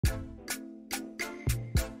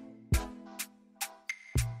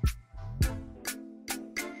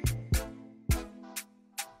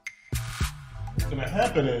going to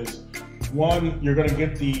happen is, one, you're going to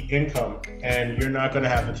get the income and you're not going to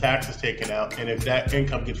have the taxes taken out. And if that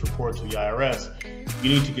income gets reported to the IRS,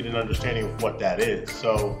 you need to get an understanding of what that is.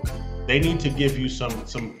 So they need to give you some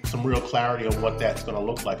real clarity on what that's going to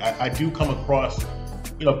look like. I do come across,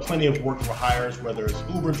 plenty of work for hires, whether it's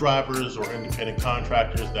Uber drivers or independent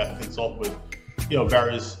contractors that consult with,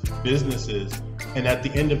 various businesses. And at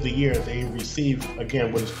the end of the year, they receive,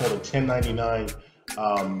 again, what is called a 1099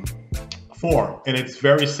 form. And it's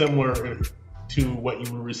very similar to what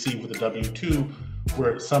you would receive with a W-2,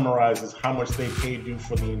 where it summarizes how much they paid you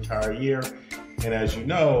for the entire year. And as you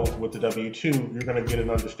know, with the W-2, you're going to get an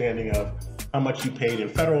understanding of how much you paid in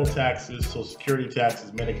federal taxes, Social Security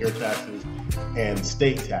taxes, Medicare taxes, and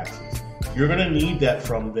state taxes. You're going to need that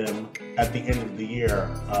from them at the end of the year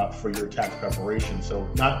for your tax preparation. So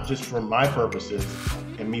not just for my purposes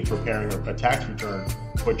and me preparing a tax return,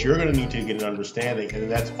 but you're going to need to get an understanding, and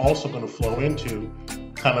that's also going to flow into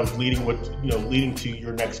kind of leading to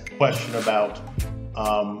your next question about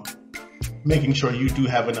making sure you do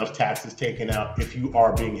have enough taxes taken out if you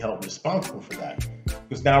are being held responsible for that.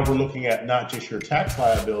 Because now we're looking at not just your tax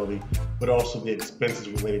liability, but also the expenses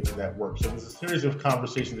related to that work. So there's a series of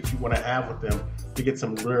conversations that you want to have with them to get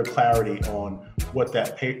some real clarity on what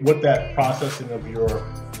that processing of your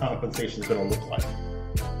compensation is going to look like.